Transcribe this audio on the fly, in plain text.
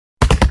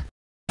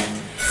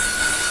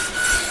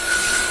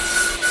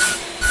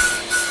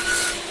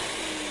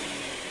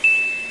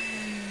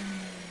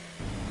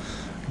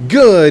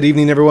Good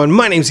evening, everyone.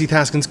 My name's Heath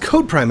Haskins,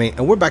 Code Primate,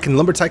 and we're back in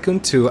Lumber Tycoon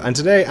 2. And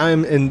today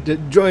I'm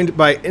joined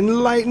by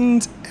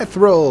Enlightened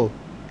Ethereal.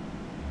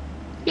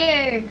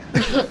 Yay!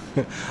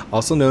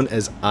 Also known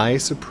as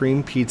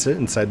iiSupremePizza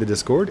inside the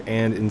Discord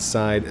and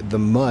inside the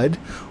mud,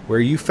 where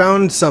you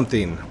found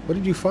something. What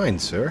did you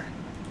find, sir?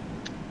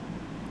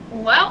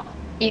 Well,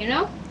 you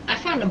know, I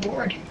found a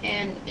board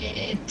and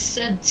it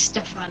said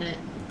stuff on it.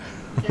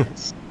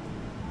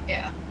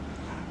 Yeah.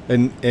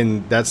 And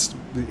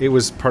it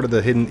was part of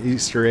the hidden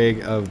Easter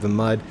egg of the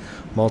mud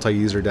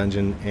multi-user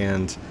dungeon,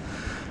 and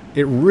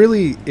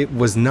it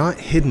was not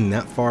hidden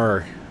that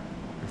far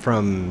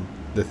from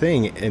the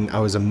thing, and I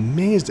was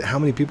amazed at how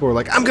many people were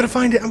like, I'm gonna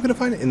find it, and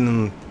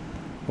then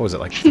what was it,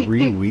 like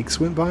 3 weeks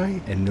went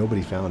by and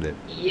nobody found it.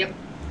 Yep.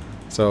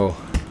 So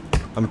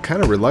I'm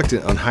kind of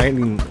reluctant on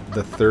hiding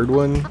the third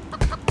one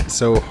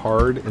so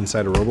hard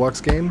inside a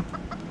Roblox game,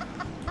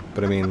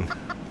 but I mean,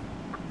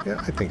 yeah,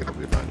 I think it'll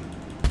be fun.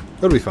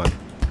 It'll be fun.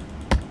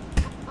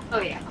 Oh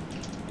yeah.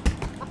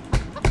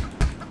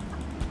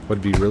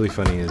 What'd be really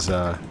funny is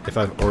if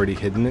I've already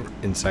hidden it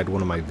inside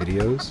one of my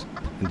videos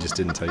and just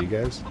didn't tell you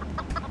guys.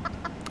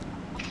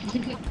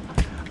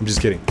 I'm just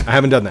kidding. I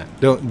haven't done that.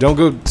 Don't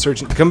go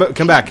searching. Come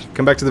back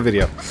to the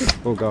video.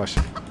 Oh gosh,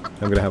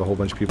 I'm gonna have a whole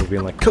bunch of people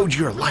being like, "Code,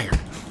 you're a liar."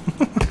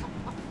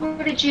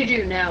 What did you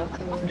do now,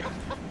 Code?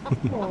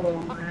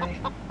 Oh my.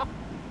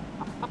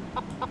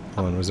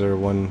 Hold on, was there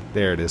one?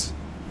 There it is.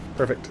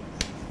 Perfect.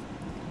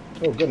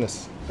 Oh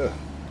goodness. Ugh.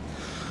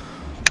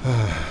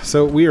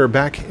 So we are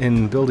back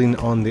in building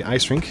on the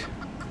ice rink,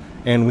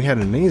 and we had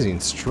an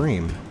amazing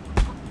stream.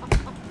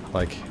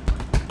 Like,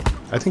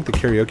 I think the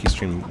karaoke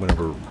stream went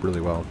over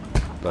really well,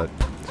 but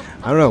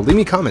I don't know. Leave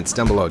me comments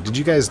down below. Did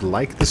you guys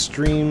like the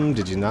stream?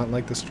 Did you not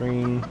like the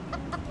stream?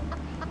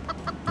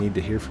 Need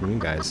to hear from you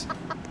guys.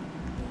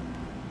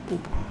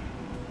 Oop.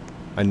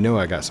 I know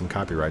I got some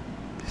copyright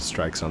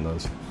strikes on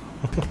those.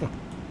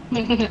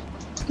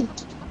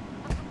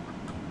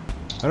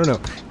 I don't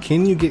know.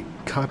 Can you get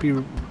copy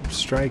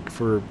strike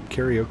for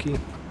karaoke?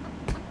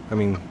 I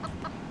mean,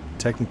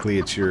 technically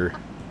it's your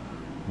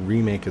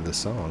remake of the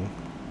song.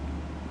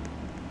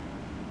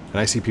 And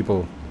I see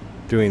people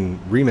doing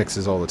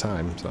remixes all the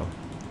time, so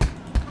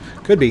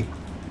could be.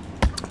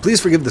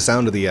 Please forgive the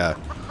sound of the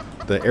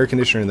air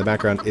conditioner in the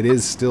background. It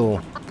is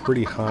still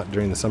pretty hot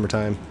during the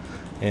summertime,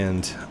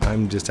 and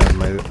I'm just out in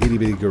my itty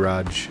bitty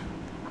garage.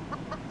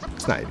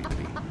 It's not itty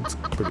bitty. It's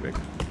pretty big.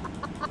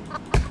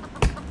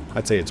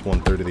 I'd say it's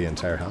 1/3 of the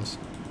entire house.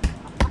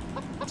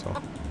 So,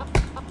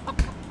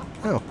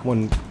 oh,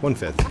 one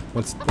fifth,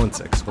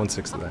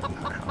 1/6 of that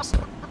entire house.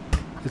 So,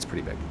 it's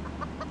pretty big.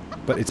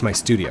 But it's my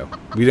studio.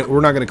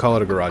 We're not going to call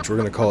it a garage. We're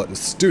going to call it a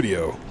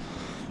studio,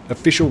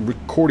 official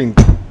recording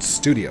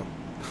studio.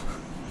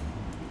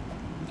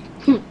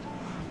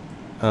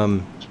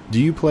 Do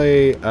you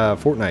play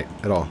Fortnite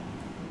at all?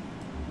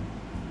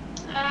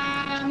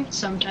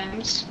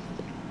 Sometimes.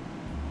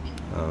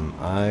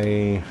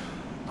 I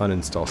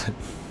uninstalled it.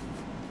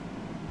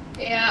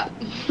 Yeah.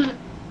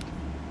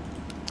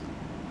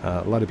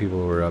 A lot of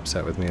people were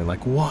upset with me and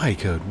like, why,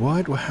 Code?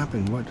 What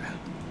happened? What?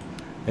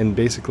 And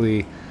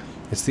basically,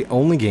 it's the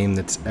only game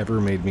that's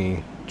ever made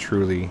me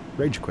truly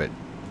rage quit.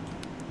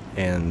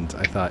 And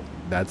I thought,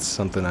 that's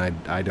something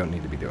I don't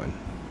need to be doing.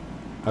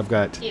 I've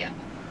got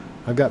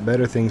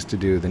better things to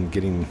do than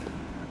getting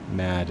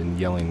mad and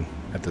yelling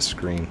at the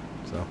screen.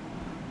 So,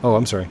 oh,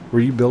 I'm sorry. Were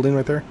you building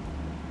right there?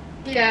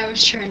 Yeah, I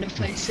was trying to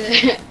place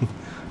it.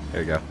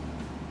 There you go.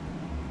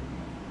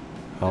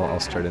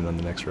 I'll start in on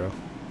the next row.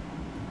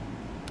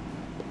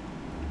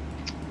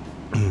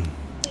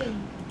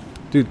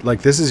 Dude,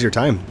 like, this is your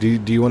time. Do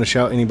you want to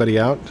shout anybody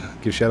out?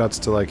 Give shout outs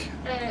to, like...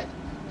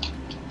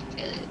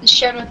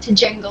 shout out to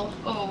Jangle.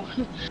 Oh.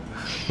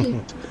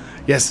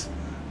 Yes,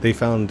 they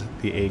found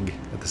the egg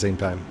at the same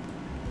time.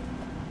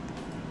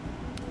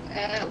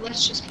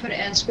 Let's just put it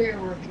as we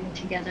were working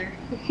together.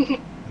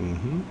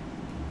 Mm-hmm.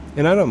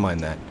 And I don't mind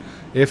that.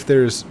 If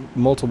there's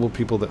multiple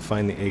people that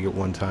find the egg at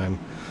one time,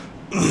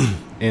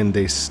 and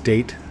they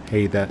state,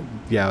 hey,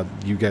 yeah,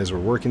 you guys were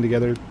working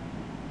together,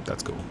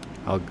 that's cool.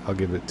 I'll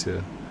give it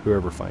to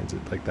whoever finds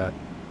it like that.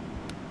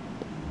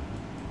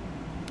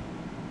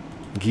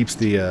 It keeps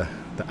the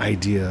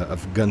idea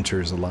of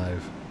Gunters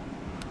alive.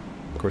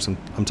 Of course,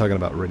 I'm talking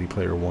about Ready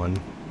Player One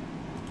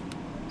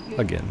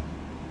again,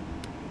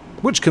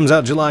 which comes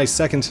out July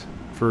 2nd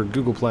for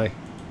Google Play.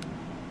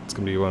 It's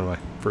gonna be one of my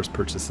first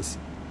purchases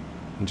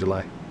in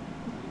July.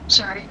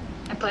 Sorry,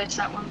 I played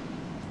that one.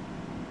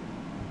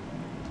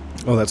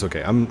 Oh, that's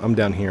okay. I'm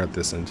down here at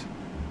this end,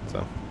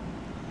 so.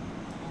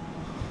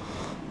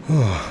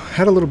 Oh,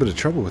 had a little bit of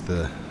trouble with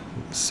the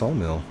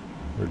sawmill.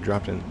 We're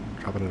dropping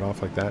it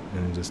off like that,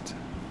 and it just,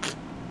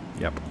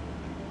 yep.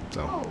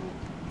 So. Oh.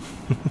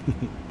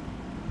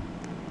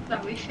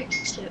 Thought we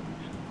fixed it.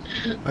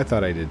 I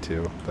thought I did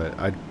too, but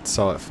I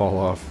saw it fall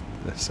off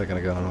a second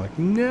ago, and I'm like,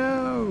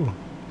 no!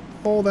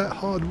 All that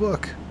hard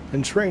work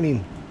and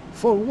training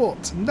for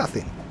what?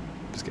 Nothing.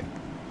 Just kidding.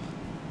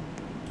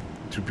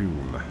 To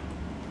boom.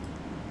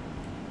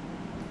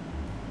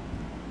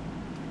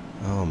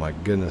 Oh my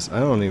goodness. I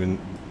don't even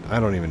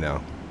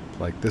know.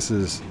 Like this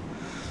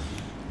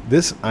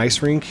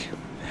ice rink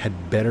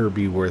had better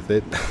be worth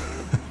it.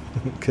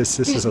 Because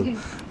this is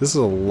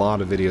a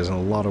lot of videos and a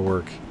lot of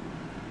work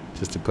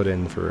just to put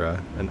in for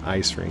an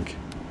ice rink.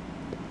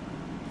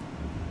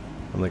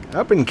 I'm like,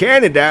 up in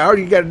Canada, all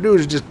you got to do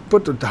is just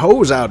put the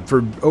hose out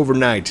for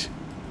overnight.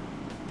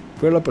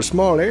 Fill up a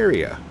small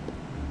area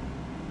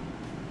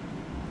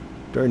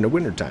during the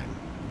wintertime.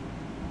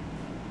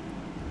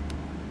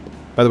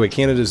 By the way,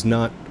 Canada's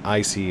not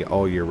icy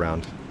all year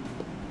round.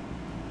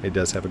 It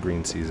does have a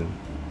green season,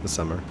 the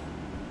summer.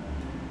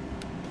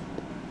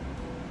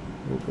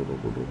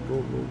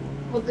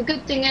 Well, the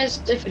good thing is,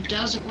 if it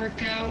doesn't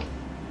work out,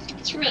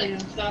 it's really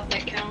the thought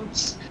that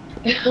counts.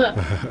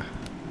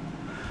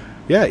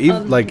 Yeah,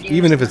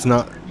 even if it's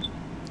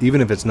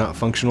not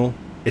functional,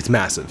 it's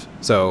massive.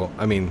 So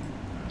I mean,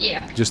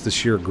 yeah, just the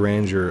sheer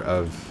grandeur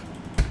of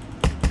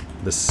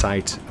the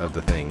sight of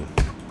the thing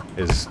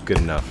is good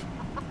enough.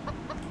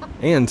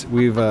 And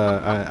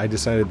I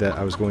decided that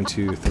I was going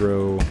to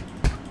throw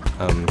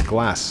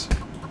glass,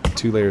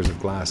 2 layers of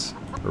glass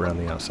around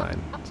the outside.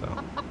 So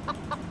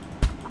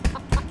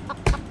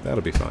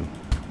that'll be fun.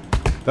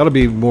 That'll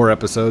be more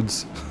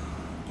episodes.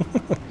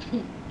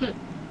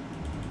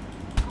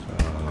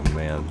 Oh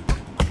man.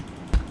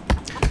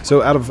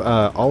 So out of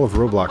all of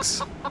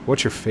Roblox,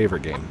 what's your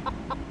favorite game?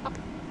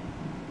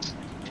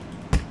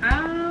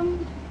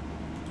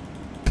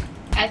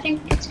 I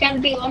think it's gotta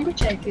be Lumber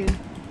Tycoon.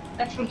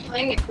 I've been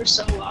playing it for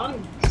so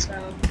long,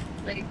 so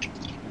like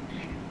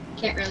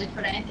can't really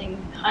put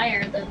anything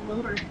higher than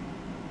Lumber.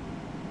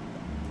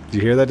 Did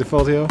you hear that,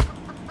 Defaultio?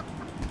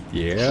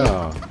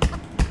 Yeah.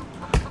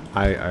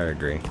 I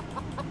agree.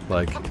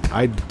 Like,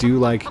 I do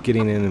like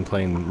getting in and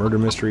playing murder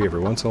mystery every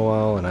once in a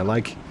while, and I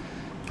like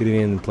getting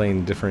in and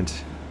playing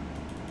different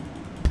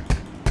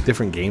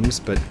games,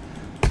 but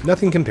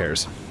nothing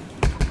compares.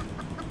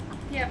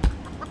 Yeah.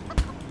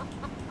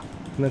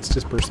 And that's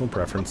just personal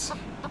preference.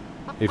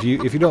 If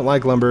you don't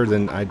like Lumber,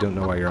 then I don't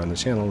know why you're on the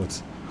channel.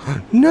 It's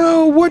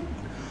no, what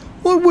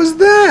was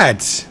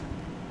that?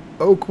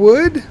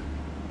 Oakwood?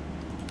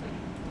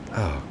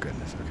 Oh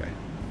goodness. Okay,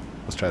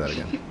 let's try that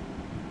again.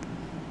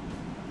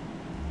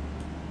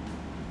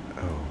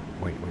 Oh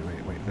wait,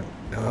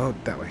 no,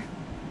 that way.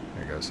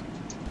 There it goes.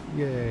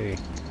 Yay.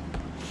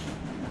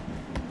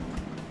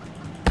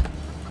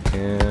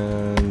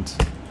 And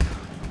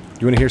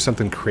you want to hear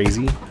something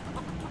crazy?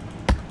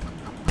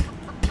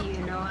 You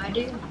know I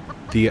do.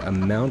 The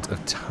amount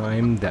of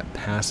time that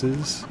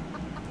passes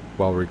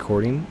while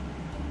recording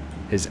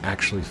is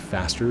actually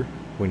faster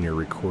when you're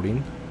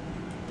recording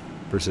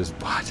versus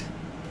what?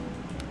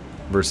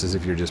 Versus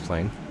if you're just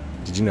playing.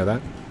 Did you know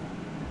that?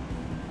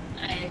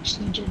 I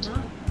actually did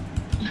not.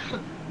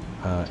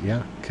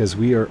 Yeah, because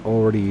we are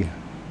already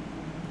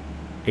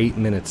 8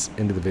 minutes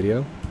into the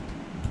video,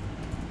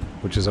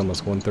 which is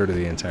almost 1/3 of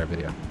the entire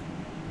video.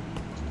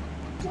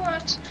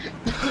 What?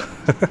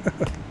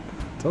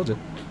 Told you.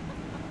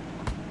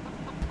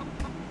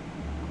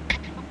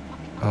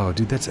 Oh,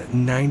 dude, that's at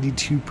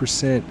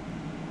 92%.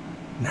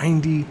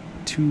 92%.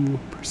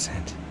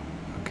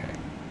 Okay.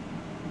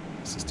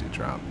 Let's just do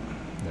drop.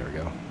 There we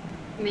go.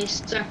 It may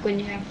suck when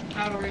you have the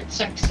power. It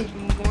sucks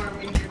even more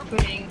when you're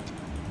putting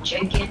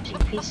gigantic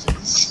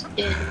pieces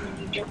in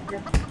when you don't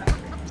have the power.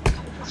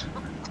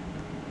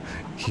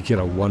 You get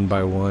a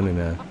 1x1 and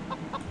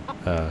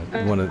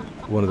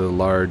one of the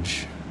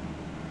large,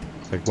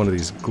 like one of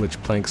these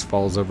glitch planks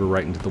falls over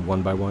right into the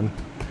 1x1.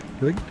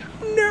 You're like,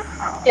 no.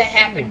 That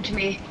happened to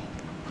me.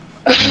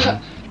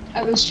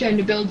 I was trying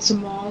to build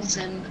some walls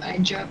and I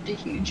dropped a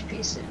huge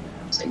piece in.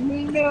 I was like,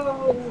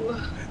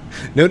 no.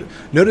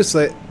 Notice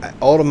that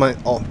all of my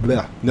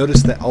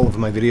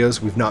videos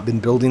we've not been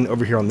building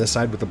over here on this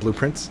side with the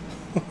blueprints.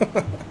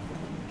 I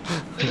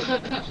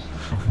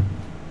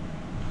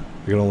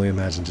can only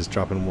imagine just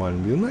dropping one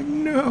and being like,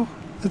 no,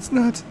 that's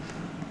not.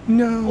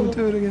 No,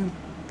 do it again.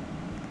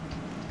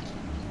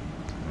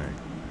 Alright.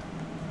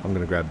 I'm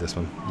gonna grab this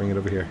one. Bring it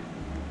over here.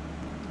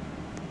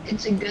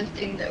 It's a good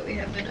thing that we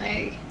haven't.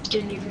 I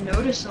didn't even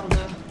notice all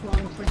the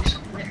long planks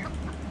over there.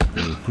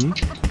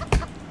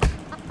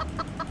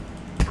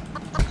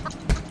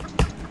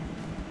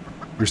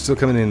 You're still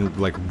coming in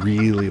like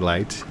really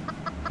light,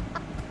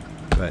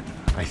 but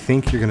I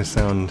think you're gonna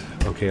sound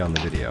okay on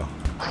the video.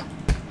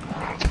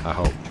 I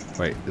hope.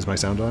 Wait, is my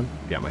sound on?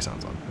 Yeah, my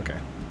sound's on. Okay.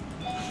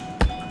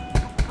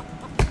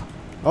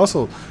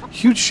 Also,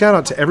 huge shout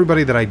out to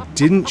everybody that I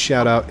didn't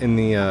shout out in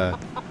the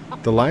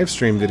live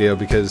stream video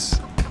because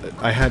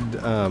I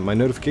had my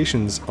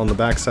notifications on the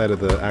back side of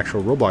the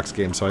actual Roblox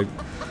game, so I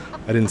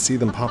didn't see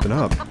them popping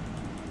up.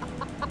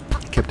 I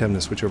kept having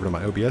to switch over to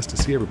my OBS to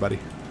see everybody.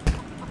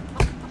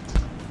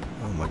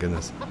 Oh my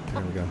goodness.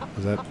 There we go.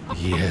 Is that?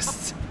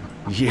 Yes.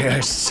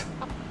 Yes.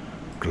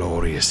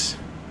 Glorious.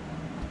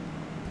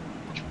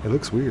 It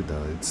looks weird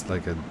though. It's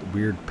like a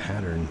weird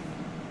pattern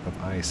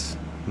of ice.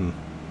 Hold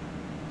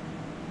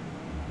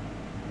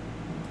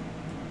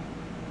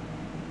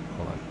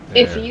on.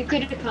 There. If you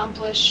could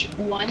accomplish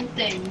one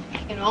thing,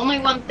 and only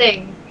one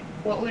thing,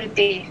 what would it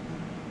be?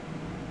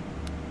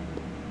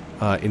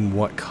 In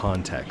what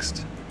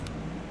context?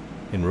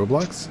 In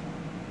Roblox?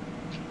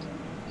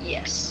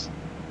 Yes.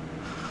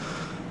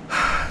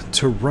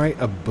 To write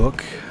a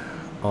book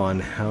on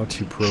how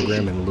to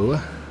program in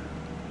Lua?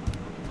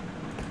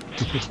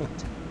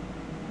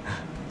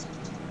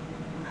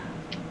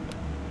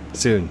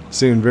 Soon,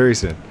 very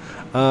soon.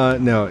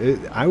 No,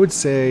 I would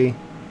say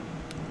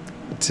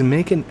to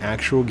make an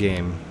actual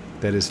game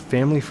that is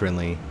family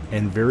friendly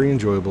and very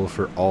enjoyable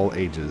for all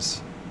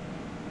ages.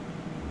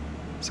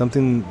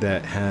 Something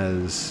that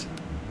has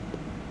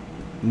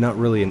not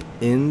really an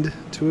end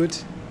to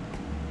it,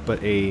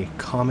 but a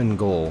common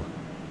goal.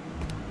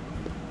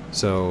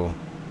 So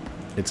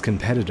it's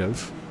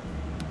competitive,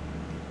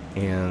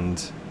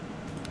 and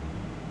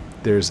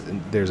there's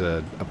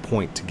a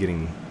point to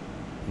getting,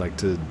 like,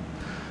 to,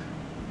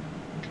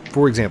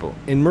 for example,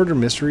 in murder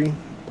mystery,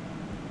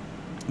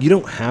 you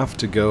don't have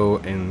to go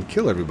and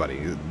kill everybody.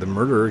 The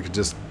murderer could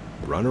just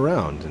run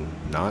around and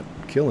not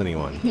kill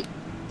anyone.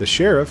 The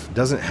sheriff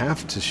doesn't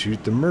have to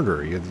shoot the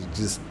murderer. You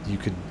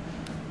could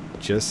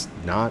just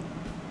not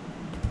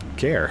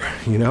care,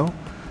 you know?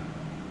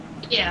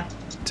 Yeah.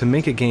 To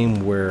make a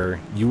game where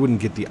you wouldn't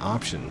get the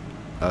option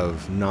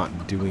of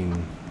not doing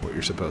what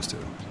you're supposed to,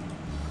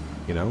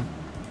 you know?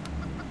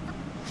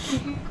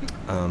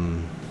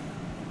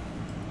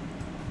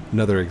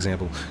 Another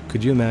example.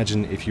 Could you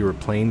imagine if you were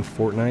playing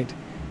Fortnite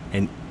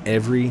and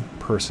every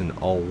person,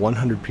 all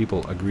 100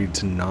 people, agreed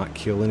to not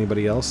kill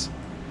anybody else,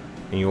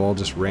 and you all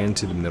just ran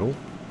to the middle?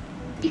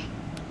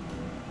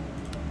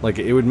 Like,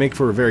 it would make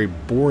for a very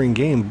boring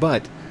game,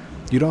 but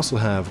you'd also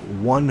have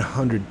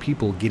 100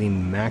 people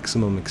getting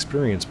maximum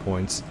experience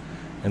points,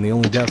 and the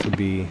only death would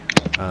be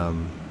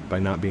by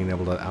not being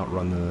able to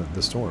outrun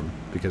the storm,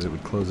 because it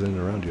would close in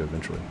around you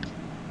eventually.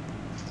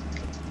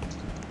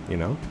 You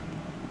know?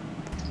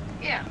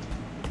 Yeah.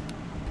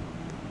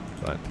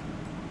 But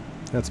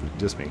that's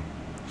just me.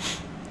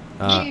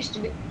 There used to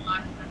be a lot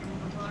of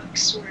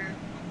Roblox where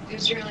it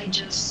was really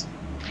just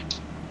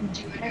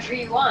do whatever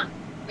you want.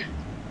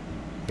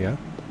 Yeah?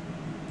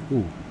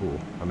 Ooh,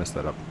 I messed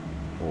that up.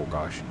 Oh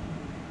gosh.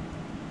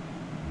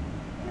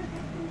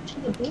 To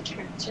the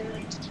blueprints are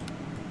like.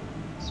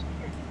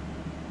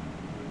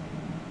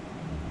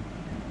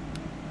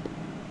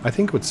 I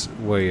think what's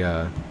way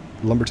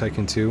Lumber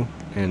Tycoon 2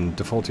 and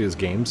Defaultio's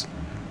games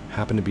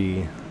happen to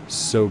be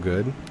so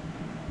good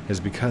is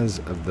because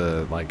of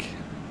the, like,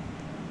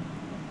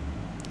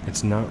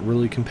 it's not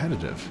really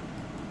competitive,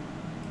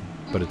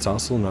 but it's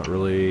also not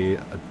really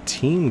a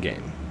team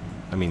game.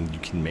 I mean, you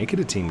can make it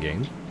a team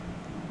game.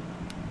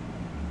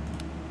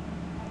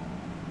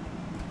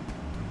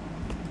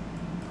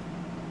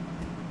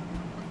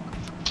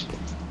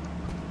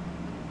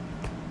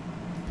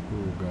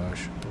 Oh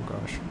gosh,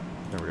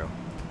 there we go.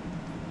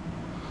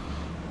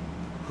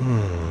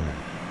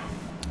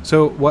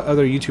 So, what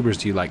other YouTubers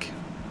do you like?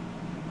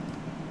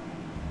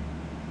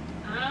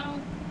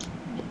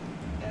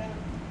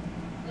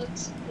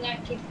 Let's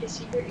not keep the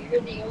secret.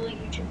 You're the only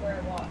YouTuber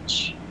I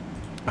watch.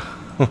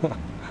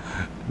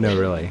 No,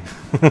 really.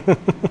 I'm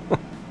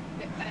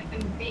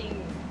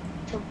being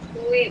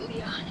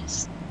completely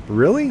honest.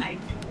 Really? I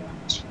don't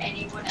watch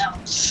anyone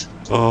else.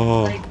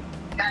 Oh. Like,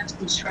 I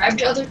subscribe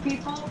to other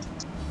people,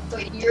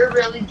 but you're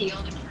really the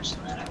only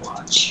person that I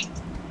watch.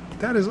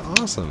 That is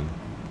awesome.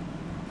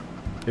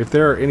 If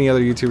there are any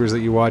other YouTubers that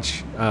you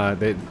watch,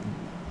 that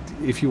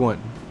if you want,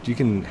 you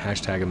can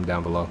hashtag them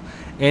down below.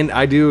 And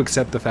I do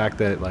accept the fact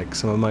that, like,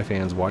 some of my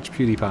fans watch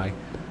PewDiePie.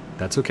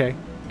 That's okay,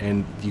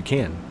 and you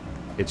can.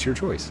 It's your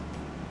choice.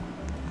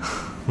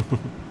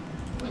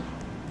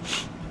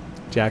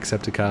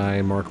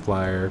 Jacksepticeye,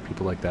 Markiplier,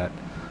 people like that.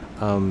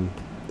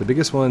 The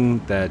biggest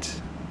one that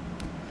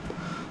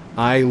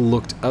I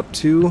looked up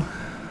to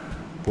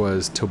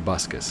was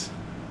Tobuscus.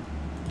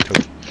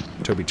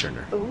 Toby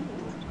Turner. Ooh.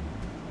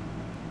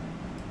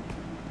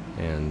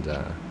 And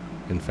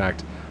in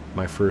fact,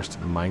 my first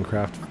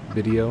Minecraft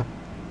video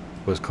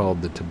was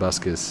called the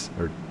Tobuscus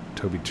or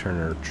Toby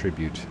Turner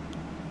Tribute.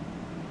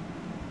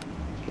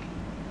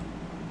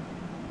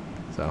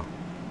 So,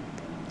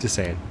 just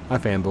saying, I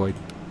fanboyed.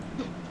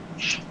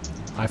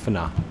 I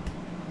fana.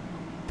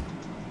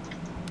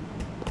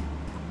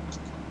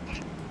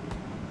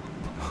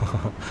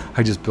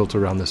 I just built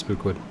around the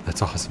spookwood.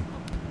 That's awesome.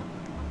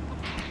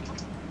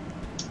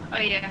 Oh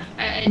yeah,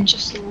 I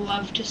just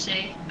love to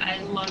say I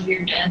love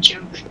your dad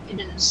joke. It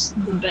is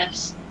the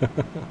best.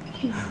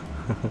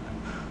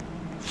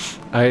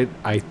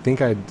 I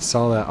think I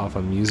saw that off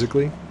of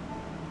Musical.ly.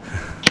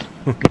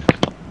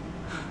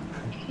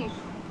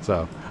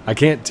 So, I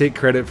can't take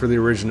credit for the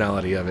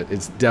originality of it.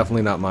 It's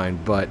definitely not mine,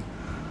 but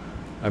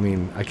I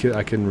mean, I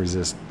couldn't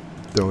resist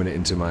throwing it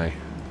into my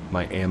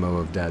ammo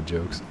of dad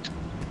jokes.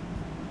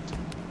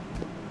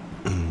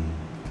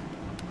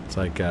 It's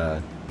like,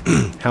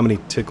 how many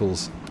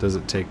tickles does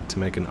it take to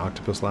make an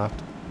octopus laugh?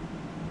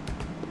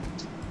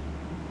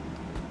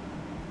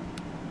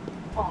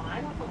 Oh,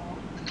 I don't know.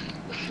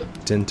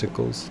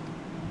 Tentacles.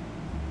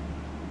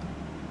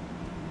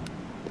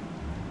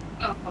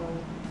 Oh.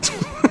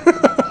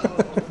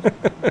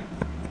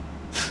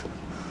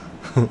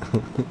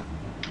 Oh.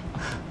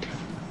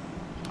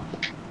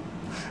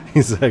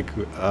 He's like,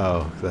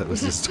 oh, that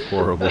was just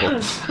horrible.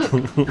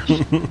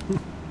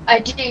 I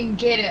didn't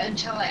get it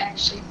until I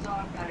actually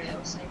thought about it. I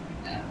was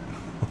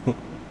like,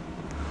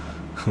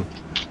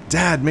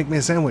 Dad, make me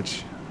a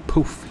sandwich.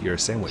 Poof, you're a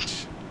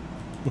sandwich.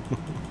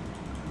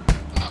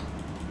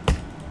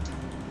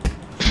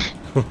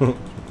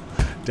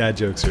 Dad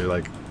jokes are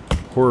like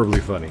horribly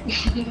funny.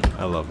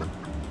 I love them.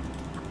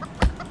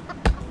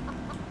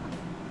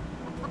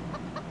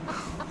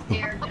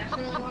 they're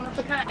definitely one of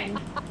a kind.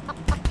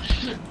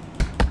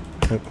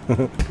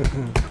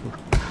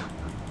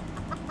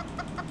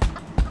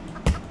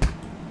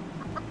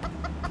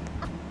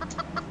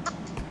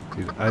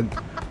 Dude,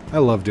 I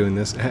love doing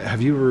this.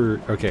 Have you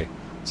ever... Okay,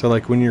 so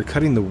like when you're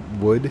cutting the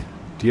wood,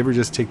 do you ever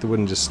just take the wood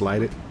and just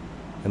slide it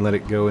and let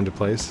it go into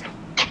place?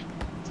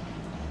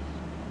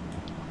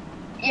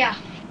 Yeah.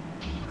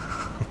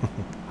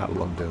 I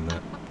love doing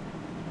that.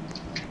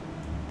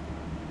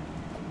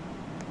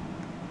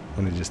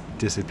 When it just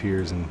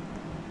disappears and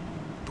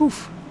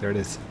poof, there it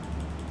is.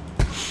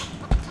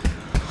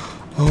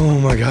 Oh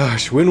my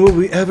gosh, when will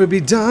we ever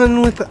be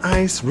done with the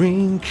ice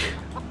rink?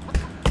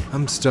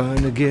 I'm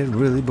starting to get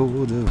really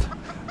bored of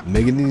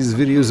making these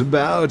videos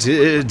about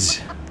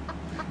it.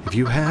 If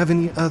you have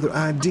any other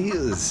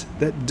ideas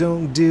that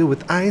don't deal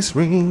with ice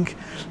rink,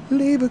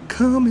 leave a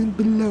comment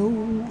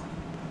below.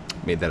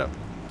 Made that up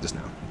just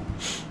now.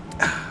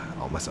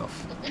 All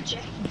myself.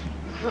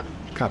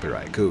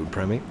 Copyright code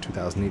Primate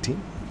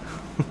 2018.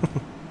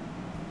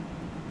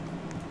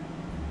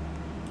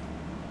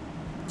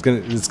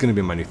 It's gonna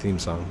be my new theme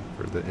song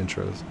for the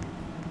intros.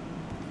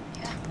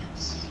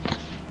 Yes.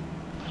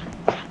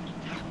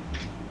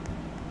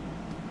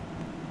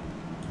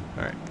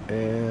 Alright,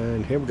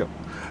 and here we go.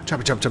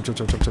 Chop, chop, chop, chop,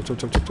 chop, chop, chop, chop,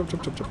 chop, chop,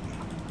 chop, chop, chop.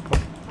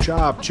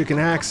 Chop, chicken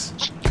axe.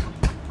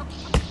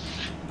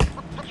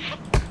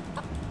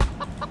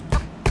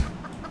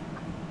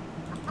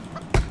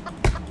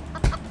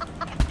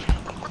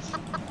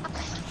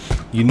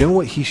 You know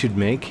what he should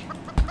make?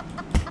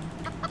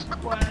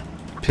 What?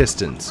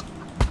 Pistons.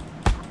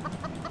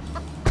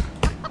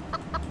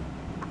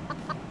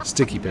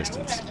 Sticky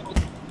pistons.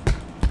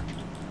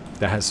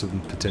 That has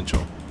some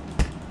potential.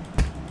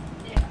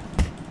 Yeah.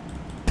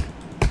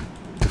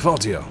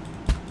 Defaultio.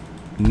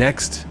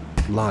 Next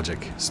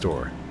Logic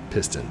store.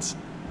 Pistons.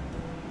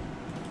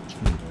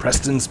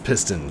 Preston's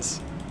Pistons.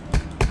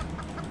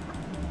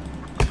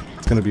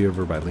 It's going to be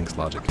over by Link's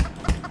Logic.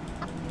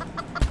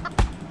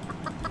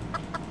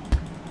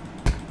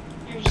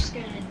 You're just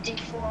gonna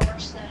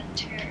deforest that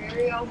entire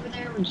area over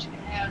there. We're just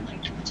gonna have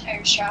like an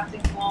entire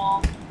shopping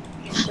mall.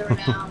 You can throw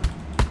down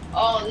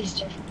all these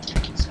different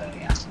things. So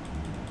yeah.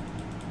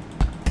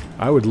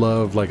 I would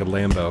love like a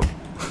Lambo.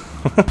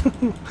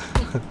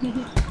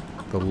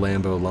 The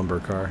Lambo lumber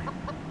car.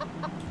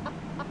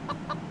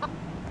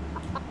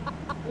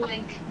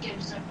 Link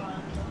gives up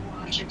on the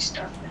logic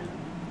stuff and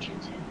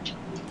turns it into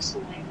Link's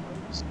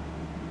Lambos.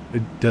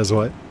 It does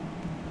what?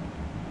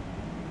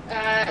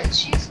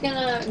 She's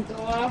gonna go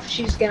off.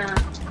 She's gonna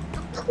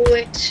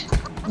quit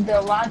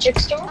the logic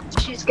store.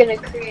 She's gonna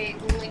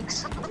create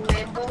Link's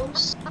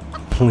Lambos.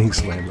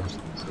 Link's Lambos.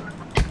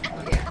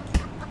 Oh yeah.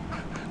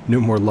 No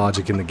more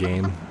logic in the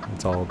game.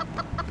 It's all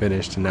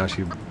finished, and now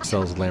she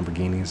sells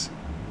Lamborghinis.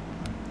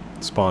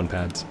 Spawn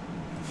pads.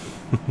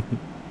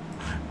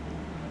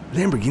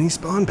 Lamborghini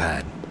spawn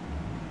pad.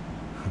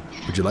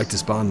 Would you like to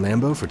spawn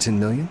Lambo for 10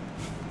 million?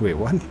 Wait,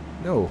 what?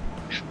 No.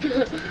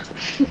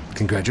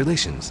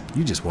 Congratulations.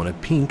 You just won a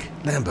pink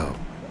Lambo.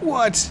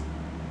 What?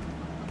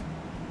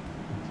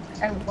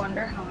 I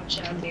wonder how much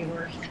that would be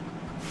worth.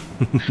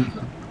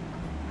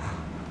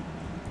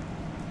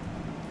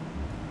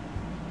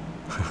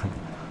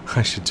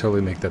 I should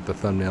totally make that the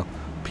thumbnail.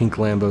 Pink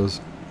Lambos,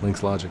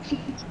 Link's Logic.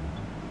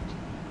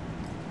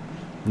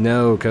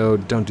 No,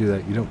 Code, don't do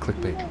that. You don't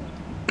clickbait.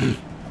 There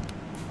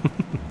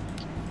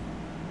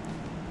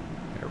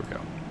we go.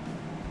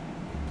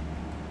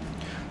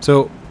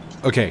 So,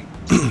 okay.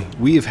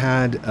 We've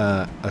had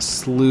a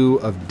slew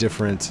of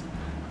different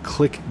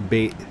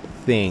clickbait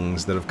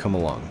things that have come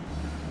along.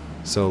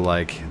 So,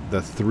 like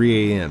the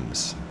 3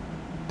 a.m.s.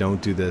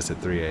 Don't do this at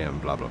 3 a.m.,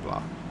 blah, blah,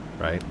 blah.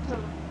 Right?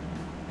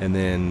 And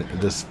then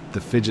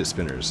the fidget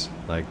spinners,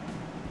 like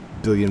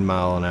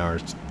billion-mile-an-hour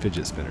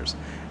fidget spinners.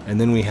 And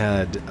then we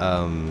had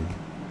the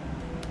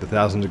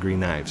 1,000-degree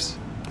knives,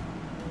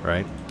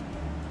 right?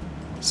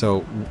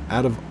 So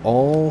out of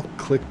all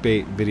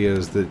clickbait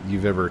videos that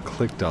you've ever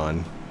clicked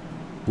on,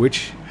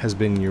 which has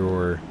been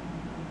your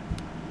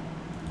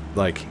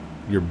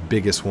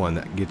biggest one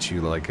that gets you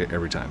like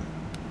every time?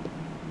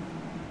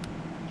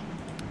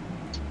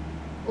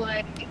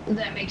 Like,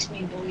 that makes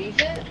me believe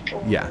it?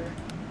 Or, Yeah.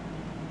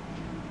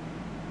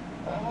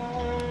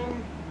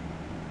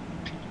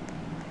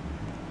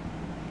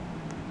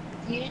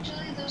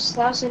 Usually those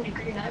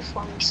 1,000-degree knife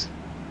ones,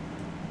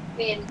 I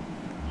mean,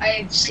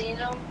 I've seen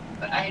them,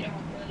 but I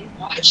don't really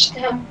watch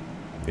them.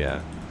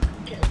 Yeah.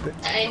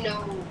 I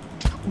know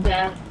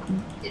that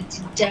it's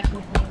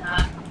definitely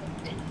not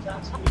a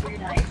 1,000-degree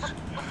knife.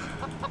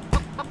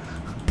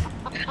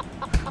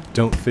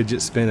 Don't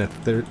fidget spin a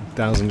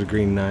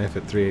 1,000-degree knife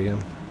at 3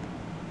 a.m.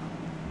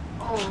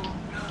 Oh,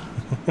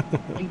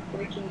 like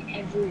breaking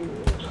every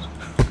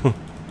rule.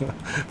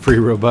 Free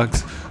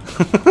Robux.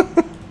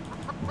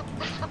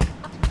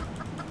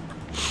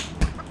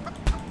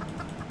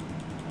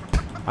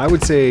 I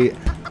would say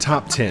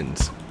top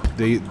 10s.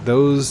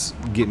 Those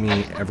get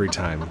me every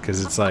time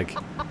because it's like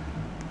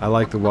I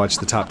like to watch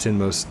the top 10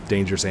 most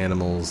dangerous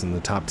animals and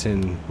the top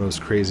 10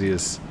 most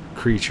craziest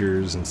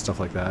creatures and stuff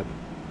like that.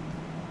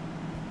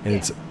 And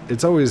Yeah.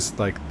 it's always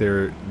like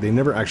they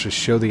never actually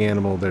show the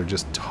animal, they're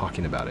just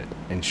talking about it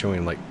and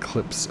showing like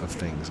clips of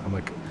things. I'm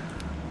like,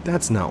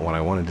 that's not what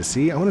I wanted to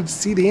see. I wanted to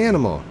see the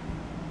animal.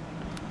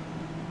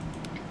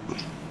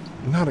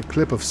 Not a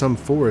clip of some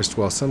forest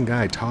while some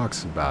guy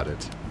talks about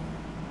it.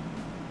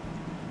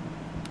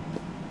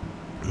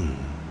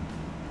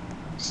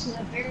 This is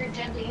a very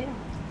deadly animal.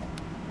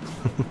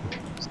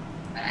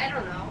 I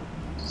don't know.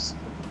 Just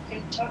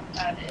can talk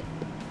about it.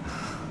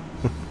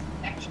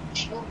 Actually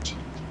show it to you.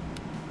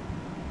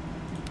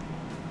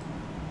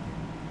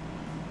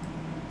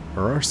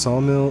 Or our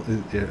sawmill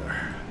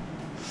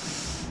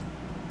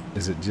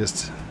is it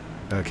just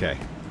okay?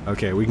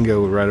 Okay, we can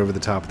go right over the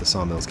top of the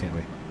sawmills, can't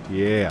we?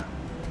 Yeah.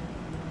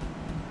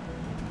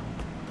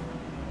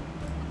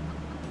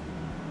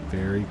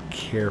 Very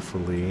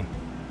carefully.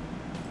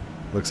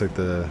 Looks like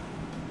the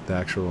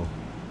actual.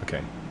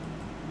 Okay.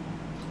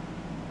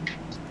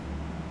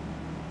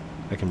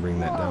 I can bring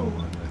that down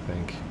one, I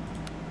think.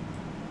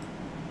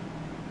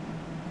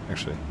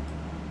 Actually,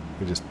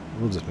 we'll just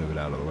move it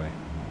out of the way.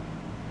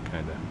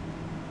 Kinda.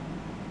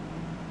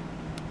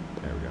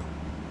 There we go.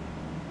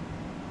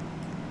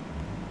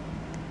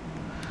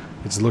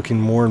 It's looking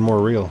more and more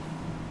real.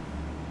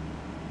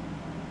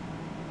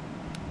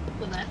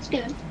 Well, that's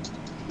good.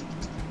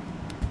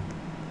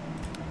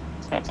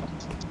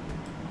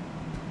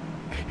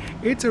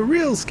 It's a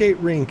real skate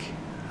rink.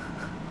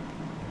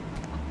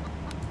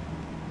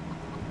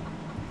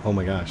 Oh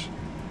my gosh.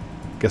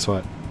 Guess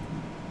what?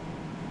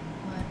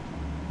 What?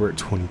 We're at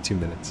 22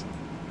 minutes.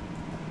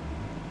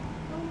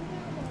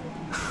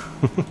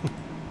 Alright,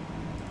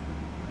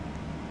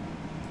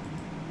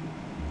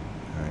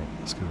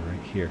 let's go right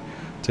here.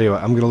 Tell you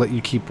what, I'm going to let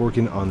you keep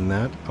working on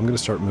that. I'm going to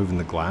start moving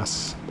the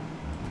glass.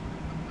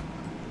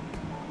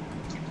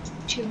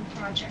 2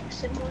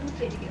 projects in 1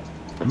 video.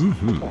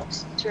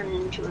 Mm-hmm. Turn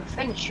into a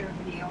finisher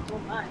video. Oh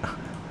my.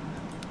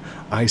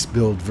 Ice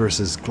build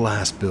versus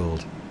glass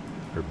build.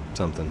 Or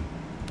something.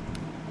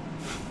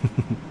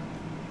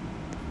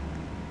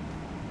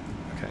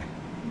 Okay.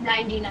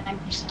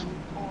 99%.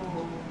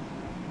 Oh.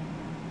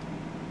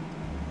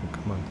 Oh,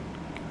 come on.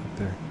 Get up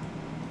there.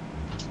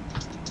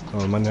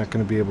 Oh, am I not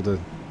going to be able to...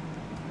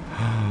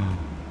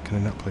 Can I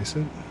not place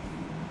it?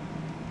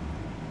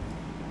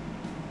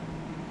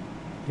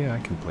 Yeah, I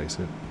can place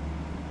it.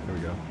 There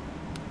we go.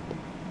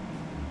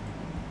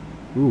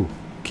 Ooh,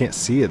 can't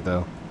see it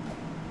though.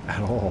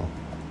 At all.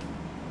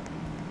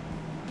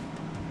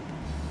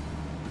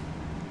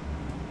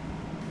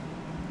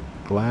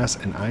 Glass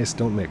and ice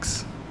don't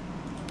mix.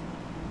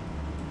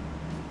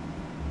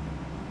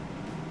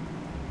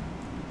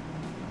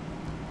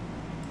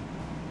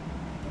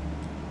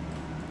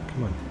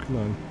 Come on, come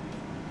on.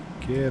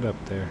 Get up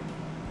there.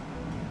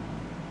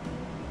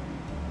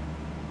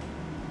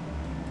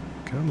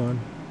 Come on.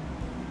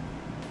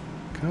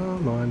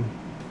 Come on.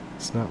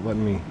 It's not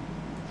letting me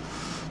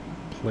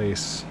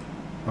place.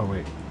 Oh,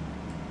 wait.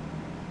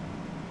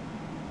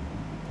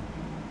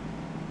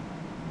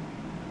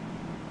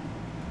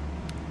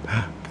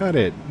 Got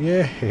it.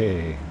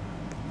 Yay.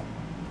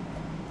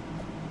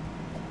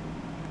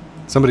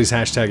 Somebody's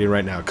hashtagging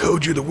right now.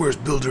 Code, you're the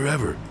worst builder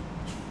ever.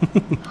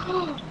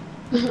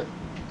 I'm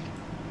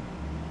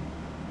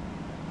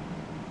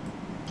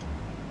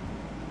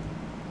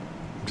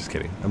just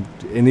kidding.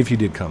 And if you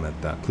did comment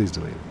that, please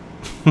delete it.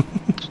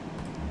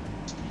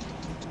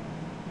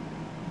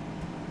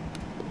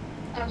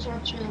 I was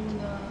watching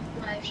the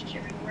live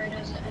stream right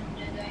as it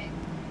ended. I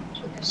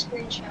took a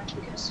screenshot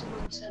because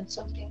someone said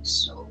something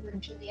so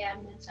rude to the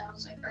admins. I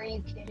was like, are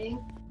you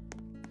kidding?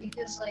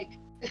 Because, like,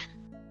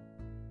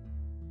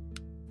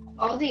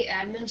 all the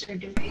admins are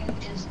doing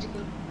is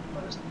doing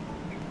post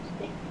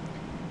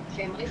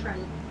family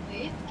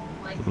friendly,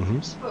 like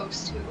they're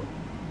supposed to.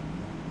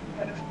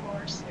 But of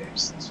course,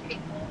 there's these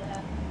people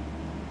that.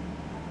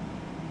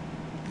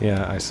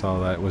 Yeah, I saw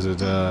that. Was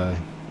it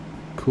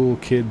Cool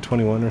Kid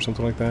 21 or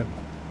something like that?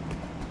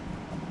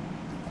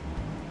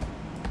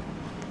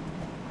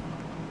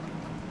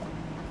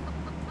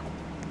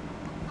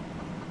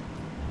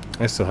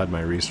 I still had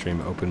my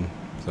restream open,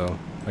 so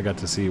I got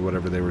to see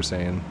whatever they were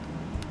saying.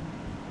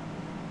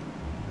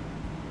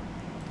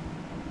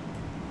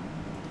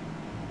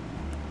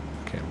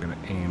 Okay, I'm gonna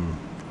aim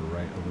for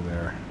right over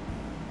there.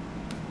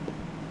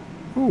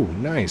 Ooh,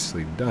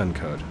 nicely done,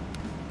 Code.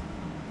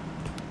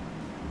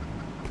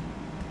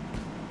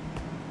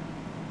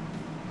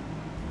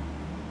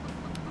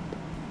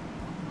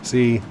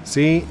 See,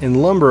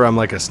 in lumber I'm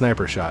like a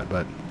sniper shot,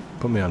 but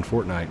put me on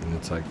Fortnite and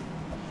it's like,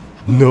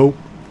 nope.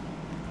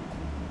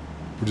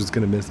 We're just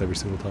gonna miss every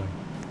single time.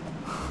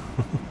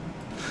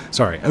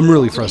 Sorry, I'm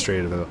really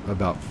frustrated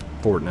about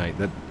Fortnite.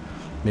 That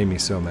made me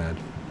so mad.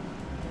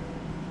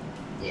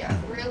 Yeah,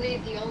 really,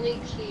 the only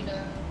key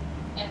to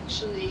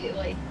actually,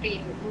 like,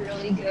 being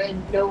really good,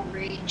 no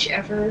rage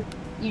ever,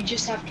 you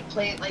just have to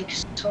play it, like,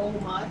 so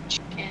much,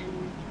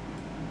 and...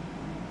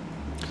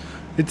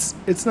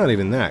 It's not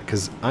even that,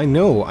 because I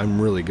know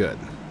I'm really good.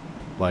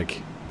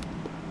 Like,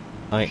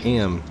 I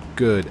am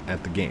good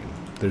at the game.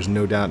 There's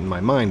no doubt in my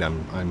mind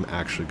I'm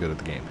actually good at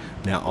the game.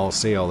 Now, I'll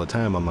say all the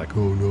time, I'm like,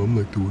 oh no, I'm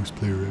like the worst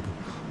player ever.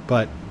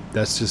 But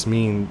that's just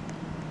me,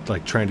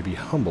 like, trying to be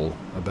humble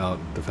about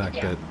the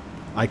fact that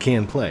I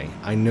can play.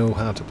 I know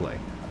how to play.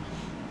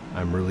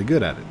 I'm really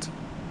good at it.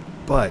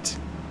 But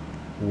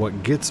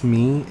what gets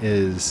me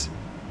is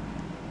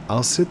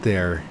I'll sit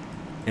there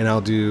and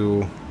I'll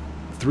do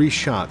 3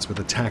 shots with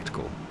a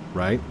tactical,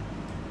 right?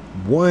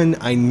 One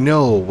I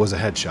know was a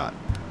headshot.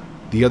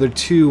 The other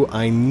 2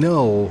 I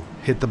know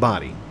hit the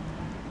body.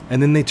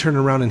 And then they turn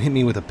around and hit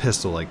me with a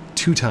pistol like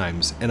 2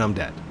 times and I'm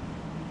dead.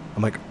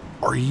 I'm like,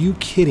 are you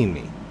kidding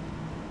me?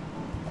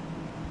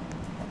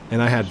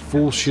 And I had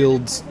full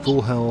shields,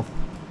 full health.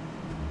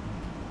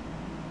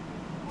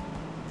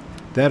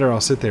 That or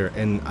I'll sit there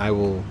and I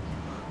will,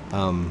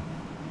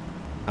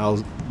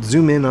 I'll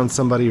zoom in on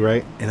somebody,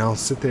 right? And I'll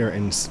sit there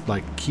and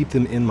like keep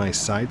them in my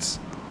sights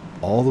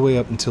all the way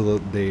up until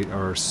they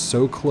are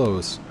so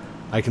close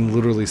I can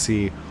literally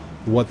see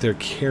what they're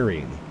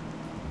carrying.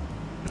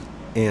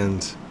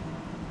 And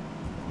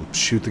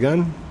shoot the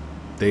gun.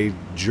 They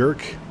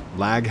jerk.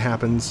 Lag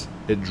happens.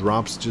 It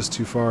drops just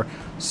too far.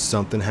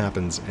 Something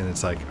happens and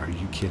it's like, are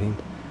you kidding?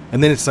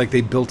 And then it's like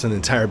they built an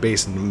entire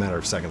base in a matter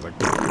of seconds. Like,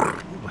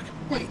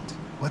 wait,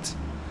 what?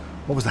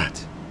 What was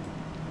that?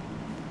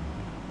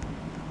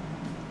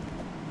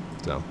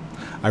 So,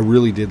 I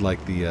really did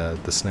like the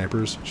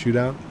snipers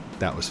shootout.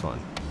 That was fun.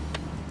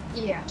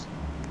 Yeah.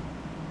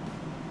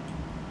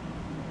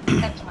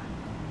 That's my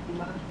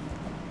mode.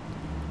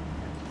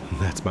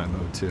 That's my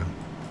mode too.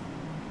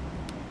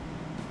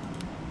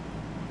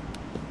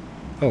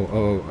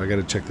 Oh, I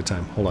gotta check the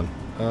time. Hold on.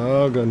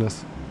 Oh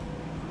goodness.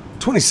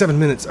 27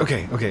 minutes.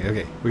 Okay.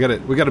 We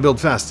gotta build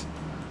fast.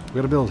 We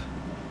gotta build.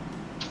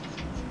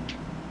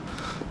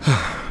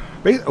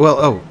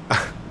 Well,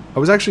 I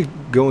was actually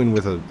going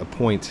with a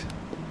point.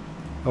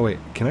 Oh wait,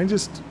 can I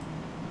just...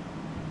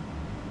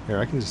 Here,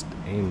 I can just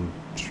aim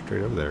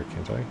straight over there,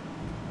 can't I?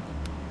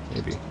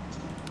 Maybe.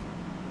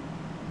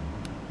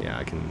 Yeah,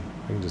 I can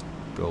just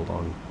build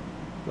on...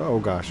 Oh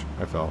gosh,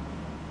 I fell.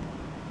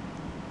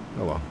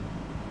 Oh well.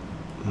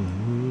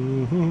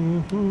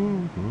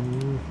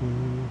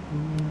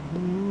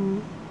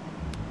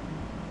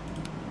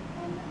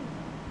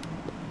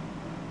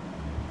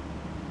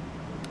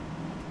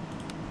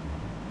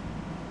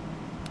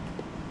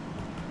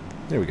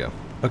 There we go.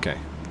 Okay.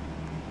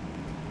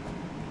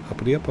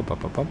 Uppity up.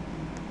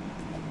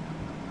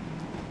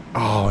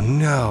 Oh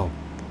no!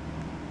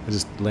 I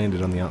just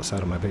landed on the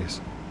outside of my base.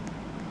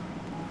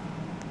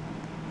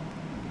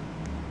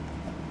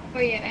 Oh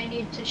yeah, I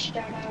need to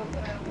shout out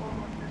one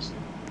more person.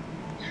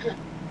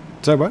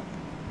 Sorry, what?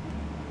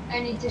 I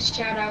need to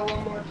shout out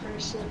one more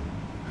person.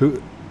 Who?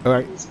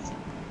 Alright. This is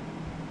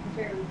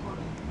very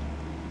important.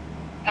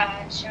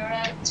 Shout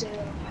out to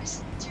my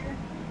sister.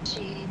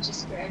 She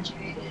just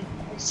graduated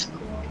high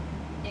school,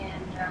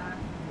 and her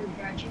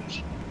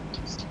graduation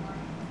is tomorrow.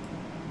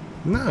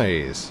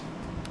 Nice.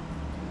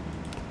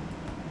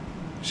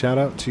 Shout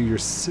out to your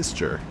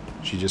sister.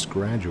 She just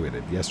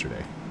graduated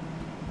yesterday.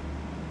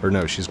 Or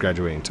no, she's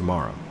graduating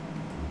tomorrow.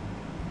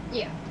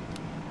 Yeah.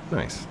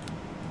 Nice.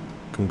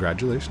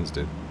 Congratulations,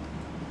 dude.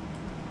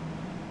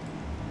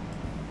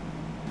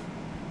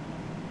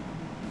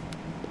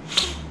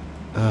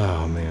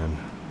 Oh, man.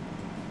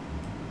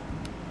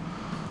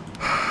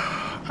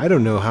 I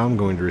don't know how I'm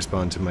going to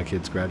respond to my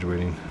kids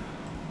graduating.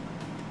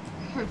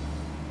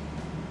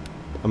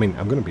 I mean,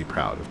 I'm going to be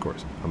proud, of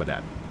course. I'm a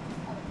dad.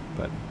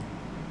 But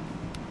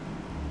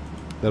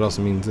that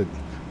also means that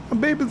my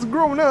baby's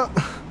growing up.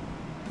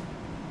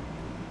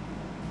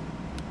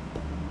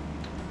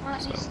 Well,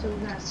 you still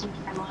got some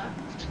time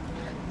left.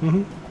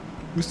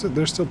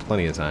 There's still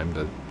plenty of time,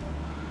 but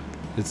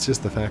it's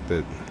just the fact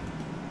that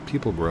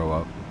people grow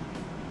up.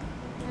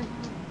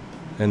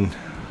 And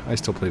I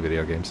still play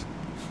video games.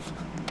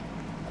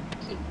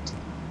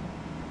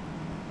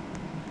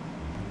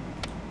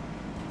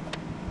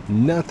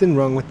 Nothing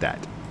wrong with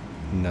that.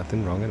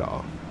 Nothing wrong at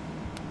all.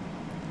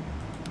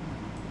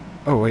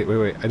 Oh, wait.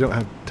 I don't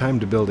have time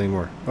to build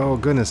anymore. Oh,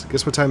 goodness.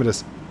 Guess what time it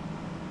is?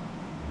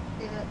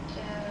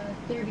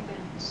 30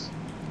 minutes.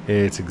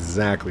 It's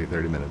exactly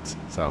 30 minutes.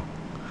 So,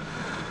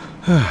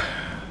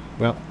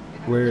 well,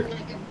 we're... Like a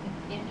big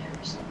panda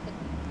or something.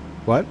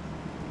 What?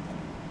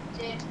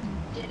 Did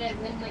I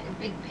win like a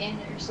big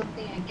panda or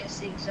something? I guess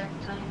the exact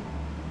time.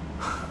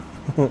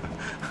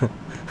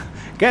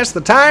 Guess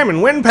the time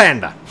and win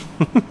panda.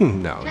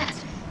 No, it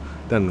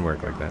doesn't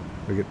work like that.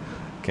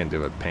 Can't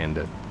do a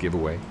panda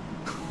giveaway.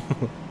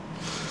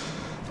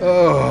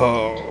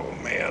 Oh,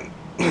 man.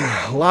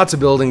 Lots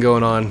of building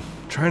going on.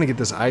 Trying to get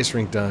this ice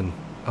rink done.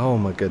 Oh,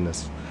 my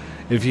goodness.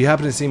 If you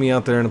happen to see me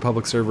out there in a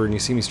public server and you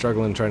see me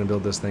struggling trying to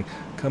build this thing,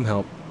 come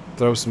help.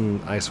 Throw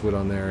some ice wood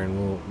on there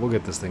and we'll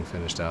get this thing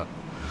finished out.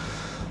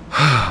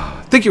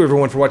 Thank you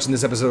everyone for watching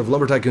this episode of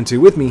Lumber Tycoon 2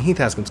 with me, Heath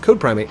Haskins, Code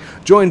Primate,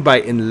 joined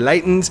by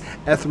Enlightened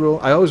Ethereal.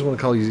 I always want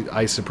to call you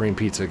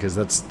iiSupremePizza because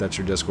that's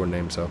your Discord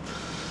name. So,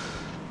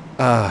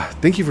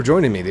 thank you for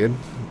joining me, dude,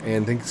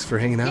 and thanks for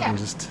hanging out and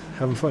just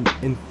having fun.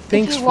 And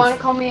thanks. If you want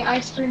to call me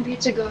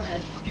iiSupremePizza, go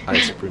ahead.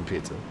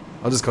 iiSupremePizza.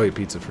 I'll just call you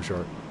Pizza for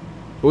short.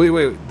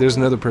 Wait. There's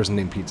another person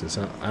named Pizza,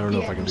 so I don't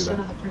know if I can do that.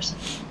 Another person.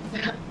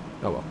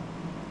 Oh well.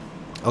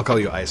 I'll call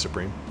you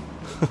iiSupreme.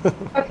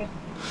 Okay.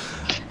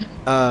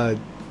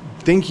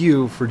 Thank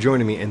you for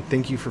joining me, and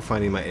thank you for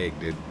finding my egg,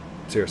 dude.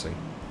 Seriously.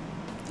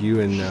 You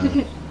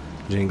and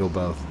Jingle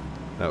both.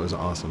 That was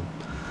awesome.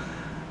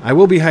 I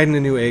will be hiding a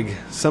new egg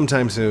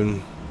sometime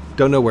soon.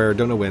 Don't know where,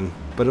 don't know when,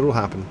 but it'll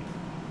happen.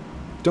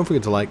 Don't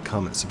forget to like,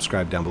 comment,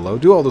 subscribe down below.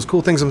 Do all those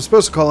cool things I'm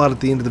supposed to call out at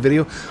the end of the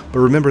video, but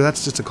remember,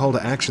 that's just a call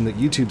to action that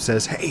YouTube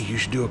says, hey, you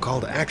should do a call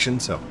to action,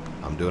 so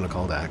I'm doing a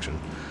call to action.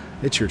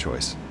 It's your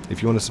choice.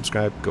 If you want to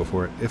subscribe, go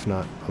for it. If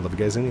not, I love you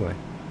guys anyway.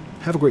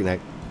 Have a great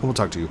night, and we'll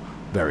talk to you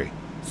very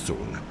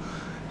soon.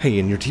 Hey,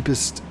 in your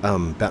deepest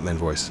Batman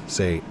voice,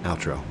 say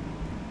outro.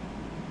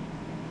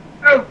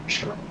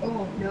 Outro.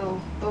 Oh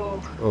no. Oh.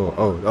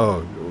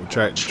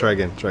 Try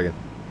again.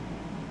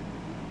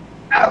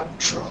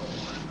 Outro.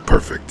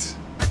 Perfect.